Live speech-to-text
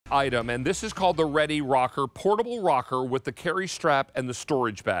item, and this is called the Ready Rocker, portable rocker with the carry strap and the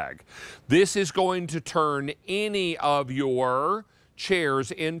storage bag. This is going to turn any of your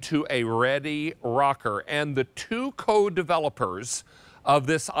chairs into a Ready Rocker, and the two co-developers of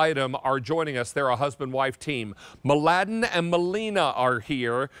this item are joining us. They're a husband-wife team. Mladen and Melina are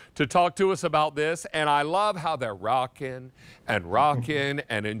here to talk to us about this, and I love how they're rocking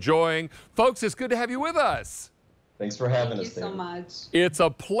and enjoying. Folks, it's good to have you with us. Thanks for having us. Thank you so much. It's a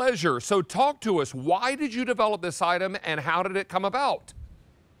pleasure. So talk to us. Why did you develop this item, and how did it come about?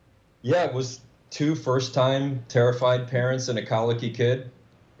 Yeah, it was two first-time terrified parents and a colicky kid.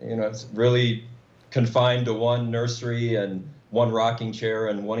 You know, it's really confined to one nursery and one rocking chair,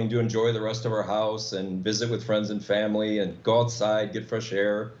 and wanting to enjoy the rest of our house and visit with friends and family and go outside, get fresh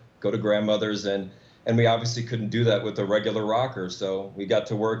air, go to grandmother's, and we obviously couldn't do that with a regular rocker. So we got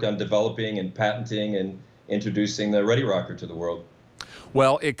to work on developing and patenting and introducing the Ready Rocker to the world.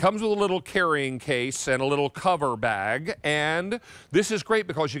 Well, it comes with a little carrying case and a little cover bag, and this is great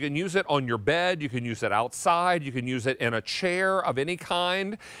because you can use it on your bed, you can use it outside, you can use it in a chair of any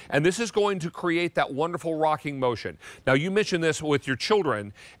kind, and this is going to create that wonderful rocking motion. Now, you mentioned this with your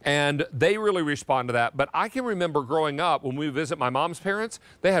children, and they really respond to that, but I can remember growing up when we visit my mom's parents,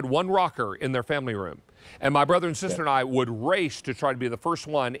 they had one rocker in their family room. And my brother and sister and I would race to try to be the first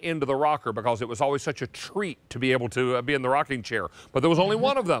one into the rocker because it was always such a treat to be able to be in the rocking chair. But there was only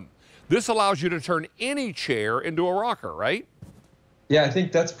one of them. This allows you to turn any chair into a rocker, right? Yeah, I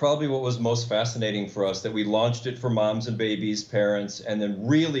think that's probably what was most fascinating for us, that we launched it for moms and babies, parents, and then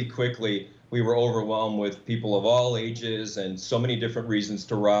really quickly we were overwhelmed with people of all ages and so many different reasons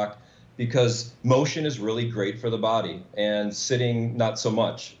to rock, because motion is really great for the body and sitting not so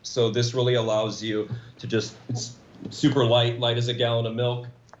much. So this really allows you to just, it's super light as a gallon of milk.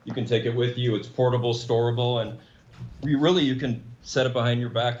 You can take it with you. It's portable, storable, and you can set it behind your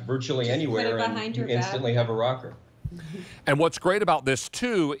back virtually anywhere and you instantly have a rocker. And what's great about this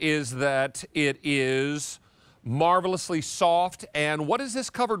too is that it is marvelously soft. And what is this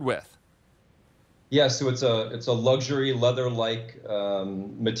covered with? Yeah, so it's a luxury leather-like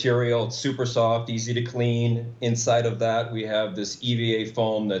material. It's super soft, easy to clean. Inside of that, we have this EVA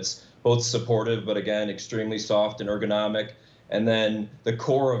foam that's both supportive, but again, extremely soft and ergonomic. And then the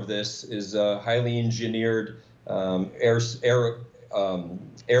core of this is a highly engineered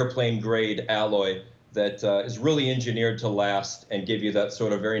airplane-grade alloy that is really engineered to last and give you that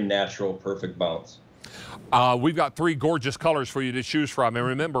sort of very natural, perfect bounce. We've got three gorgeous colors for you to choose from. And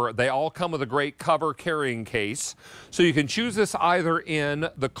remember, they all come with a great cover carrying case. So you can choose this either in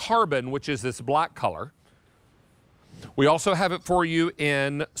the carbon, which is this black color. We also have it for you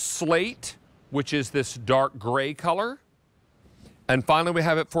in slate, which is this dark gray color. And finally, we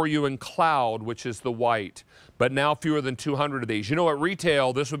have it for you in cloud, which is the white. But now fewer than 200 of these. You know, at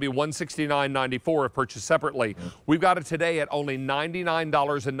retail, this would be $169.94 if purchased separately. We've got it today at only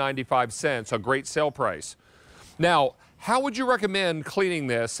 $99.95, a great sale price. Now, how would you recommend cleaning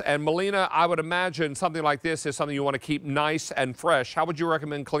this? And Melina, I would imagine something like this is something you want to keep nice and fresh. How would you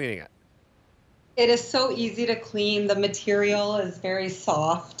recommend cleaning it? It is so easy to clean. The material is very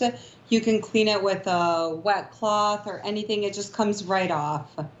soft. You can clean it with a wet cloth or anything. It just comes right off.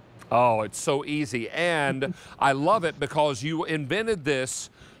 Oh, it's so easy. And I love it because you invented this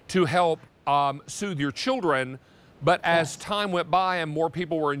to help soothe your children. But as time went by and more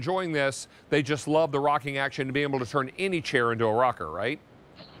people were enjoying this, they just love the rocking action and being able to turn any chair into a rocker, right?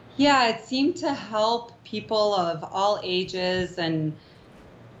 Yeah, it seemed to help people of all ages. And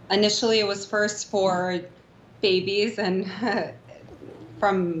initially it was first for babies, and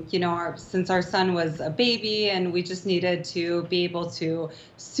from, you know, since our son was a baby and we just needed to be able to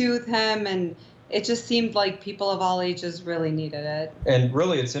soothe him, and it just seemed like people of all ages really needed it. And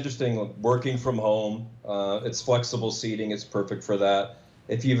really, it's interesting working from home. It's flexible seating. It's perfect for that.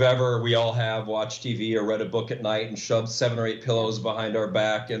 If you've ever, we all have watched TV or read a book at night and shoved 7 or 8 pillows behind our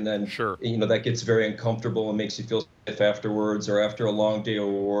back, and then, you know, that gets very uncomfortable and makes you feel stiff afterwards, or after a long day of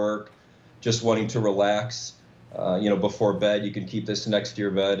work, just wanting to relax. You know, before bed, you can keep this next to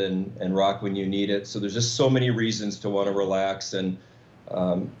your bed and rock when you need it. So there's just so many reasons to want to relax, and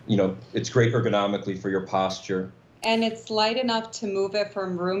you know, it's great ergonomically for your posture. And it's light enough to move it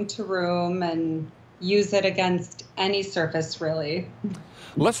from room to room and use it against any surface, really.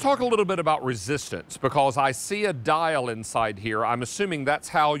 Let's talk a little bit about resistance, because I see a dial inside here. I'm assuming that's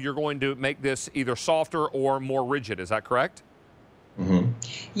how you're going to make this either softer or more rigid. Is that correct? Mm-hmm.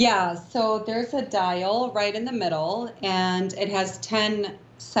 Yeah, so there's a dial right in the middle, and it has 10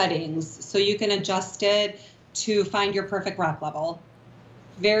 settings. So you can adjust it to find your perfect rock level.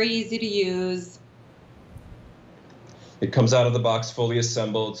 Very easy to use. It comes out of the box fully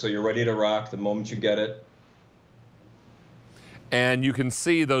assembled, so you're ready to rock the moment you get it. And you can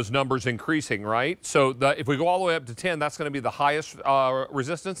see those numbers increasing, right? So if we go all the way up to 10, that's going to be the highest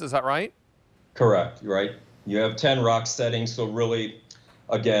resistance. Is that right? Correct, right? You have 10 rock settings, so really,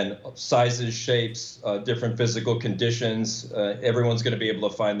 again, sizes, shapes, different physical conditions, everyone's going to be able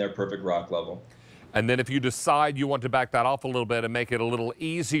to find their perfect rock level. And then if you decide you want to back that off a little bit and make it a little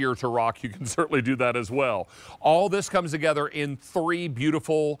easier to rock, you can certainly do that as well. All this comes together in 3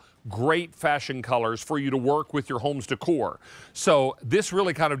 beautiful, great fashion colors for you to work with your home's decor. So this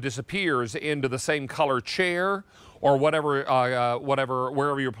really kind of disappears into the same color chair or whatever,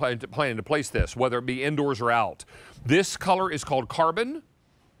 wherever you're planning to place this, whether it be indoors or out. This color is called Carbon,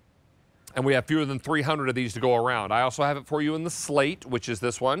 and we have fewer than 300 of these to go around. I also have it for you in the Slate, which is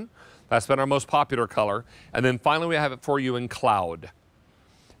this one. That's been our most popular color. And then finally, we have it for you in Cloud,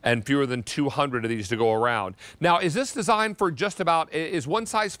 and fewer than 200 of these to go around. Now, is this designed for just about, is one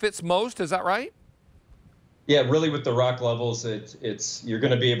size fits most? Is that right? Yeah, really with the rock levels, you're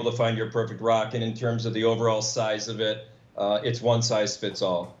going to be able to find your perfect rock. And in terms of the overall size of it, it's one size fits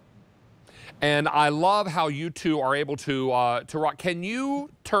all. And I love how you two are able to rock. Can you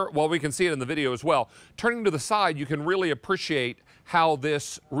turn, well, we can see it in the video as well. Turning to the side, you can really appreciate how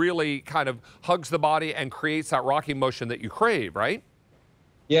this really kind of hugs the body and creates that rocking motion that you crave, right?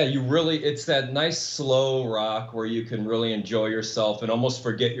 Yeah, it's that nice slow rock where you can really enjoy yourself and almost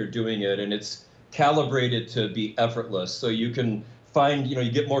forget you're doing it. And it's calibrated to be effortless. So you can find, you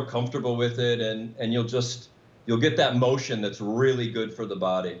get more comfortable with it, and you'll get that motion that's really good for the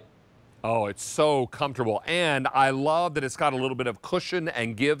body. Oh, it's so comfortable. And I love that it's got a little bit of cushion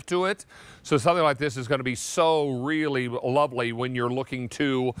and give to it. So something like this is going to be so really lovely when you're looking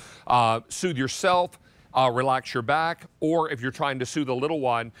to soothe yourself, relax your back, or if you're trying to soothe a little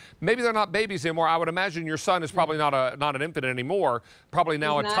one. Maybe they're not babies anymore. I would imagine your son is probably not an infant anymore, probably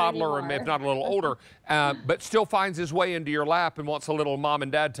now a toddler, or if not a little older, but still finds his way into your lap and wants a little mom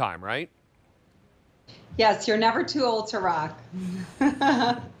and dad time, right? Yes, you're never too old to rock.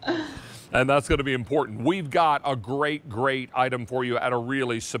 And that's going to be important. We've got a great, great item for you at a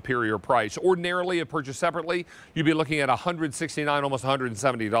really superior price. Ordinarily, if purchased separately, you'd be looking at $169, almost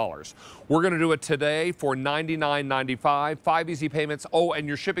 $170. We're going to do it today for $99.95, 5 easy payments. Oh, and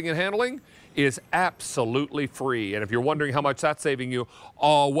your shipping and handling is absolutely free. And if you're wondering how much that's saving you,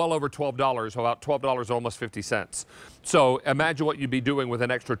 well over $12, about $12, almost 50 cents. So imagine what you'd be doing with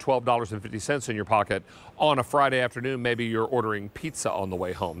an extra $12.50 in your pocket on a Friday afternoon. Maybe you're ordering pizza on the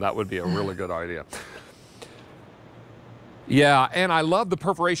way home. That would be a really good idea. Yeah, and I love the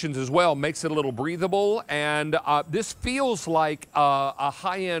perforations as well. Makes it a little breathable. And this feels like a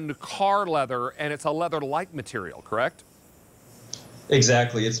high-end car leather, and it's a leather-like material, correct?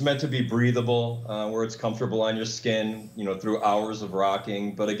 Exactly. It's meant to be breathable, where it's comfortable on your skin, through hours of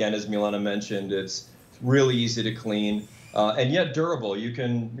rocking. But again, as Milena mentioned, it's really easy to clean, and yet durable. You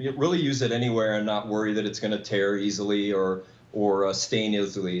can really use it anywhere and not worry that it's going to tear easily or stain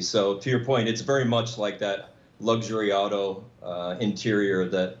easily. So to your point, it's very much like that luxury auto interior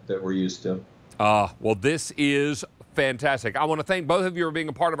that we're used to. Well, this is fantastic. I want to thank both of you for being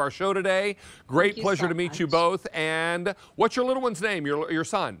a part of our show today. Great pleasure to meet you both. And what's your little one's name, your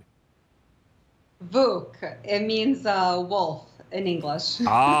son? Vuk. It means wolf in English.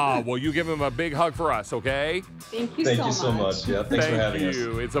 Well, you give him a big hug for us, okay? Thank you so much. Yeah, thanks for having us. Thank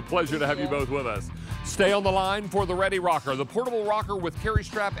you. It's a pleasure to have you both with us. Stay on the line for the Ready Rocker, the portable rocker with carry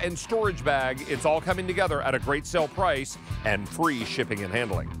strap and storage bag. It's all coming together at a great sale price and free shipping and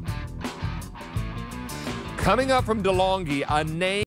handling. Coming up from DeLonghi, a name